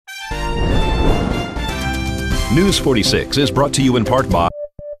News 46 is brought to you in part by...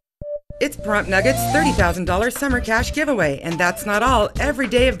 It's Prompt Nuggets $30,000 summer cash giveaway, and that's not all. Every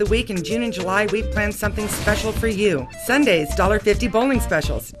day of the week in June and July, we've planned something special for you. Sundays, $1.50 bowling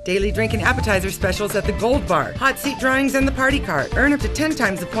specials, daily drink and appetizer specials at the Gold Bar, hot seat drawings and the party cart. Earn up to 10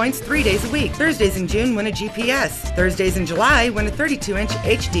 times the points 3 days a week. Thursdays in June, win a GPS. Thursdays in July, win a 32-inch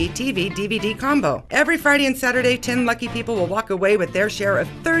HD TV DVD combo. Every Friday and Saturday, 10 lucky people will walk away with their share of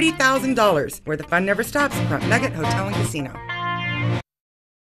 $30,000, where the fun never stops. Prompt Nugget Hotel and Casino.